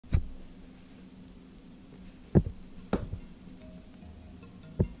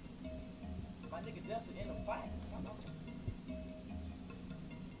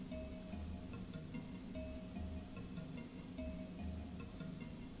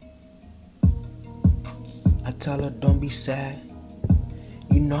I tell her don't be sad.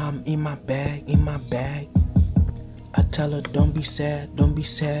 You know I'm in my bag, in my bag. I tell her don't be sad, don't be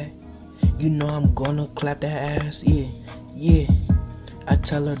sad. You know I'm gonna clap that ass, yeah, yeah. I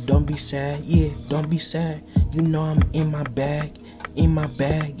tell her don't be sad, yeah, don't be sad. You know I'm in my bag,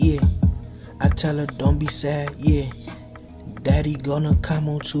 yeah. I tell her don't be sad, yeah. Daddy gonna come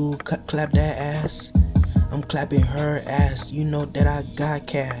on to clap that ass. I'm clapping her ass, you know that I got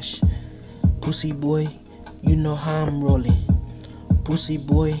cash. Pussy boy, you know how I'm rolling. Pussy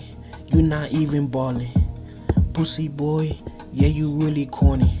boy, you not even ballin'. Pussy boy, yeah you really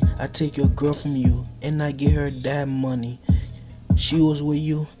corny. I take your girl from you and I get her that money. She was with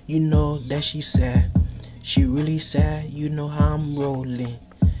you, you know that she sad. She really sad, you know how I'm rolling.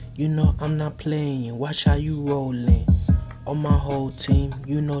 You know I'm not playing, watch how you rolling. On my whole team,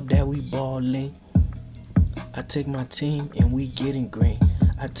 you know that we ballin'. I take my team and we getting green.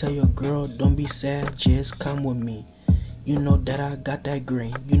 I tell your girl don't be sad, just come with me. You know that I got that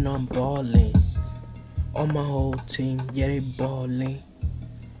green, you know I'm ballin'. On my whole team, yeah they ballin'.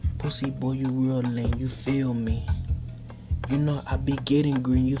 Pussy boy you reelin', you feel me. You know I be getting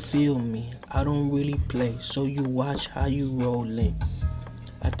green, you feel me. I don't really play, so you watch how you rollin'.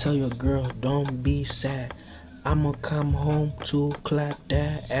 I tell your girl don't be sad, I'ma come home to clap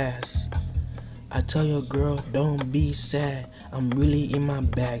that ass. I tell your girl don't be sad, I'm really in my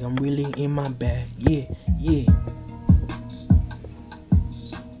bag, I'm really in my bag, yeah, yeah.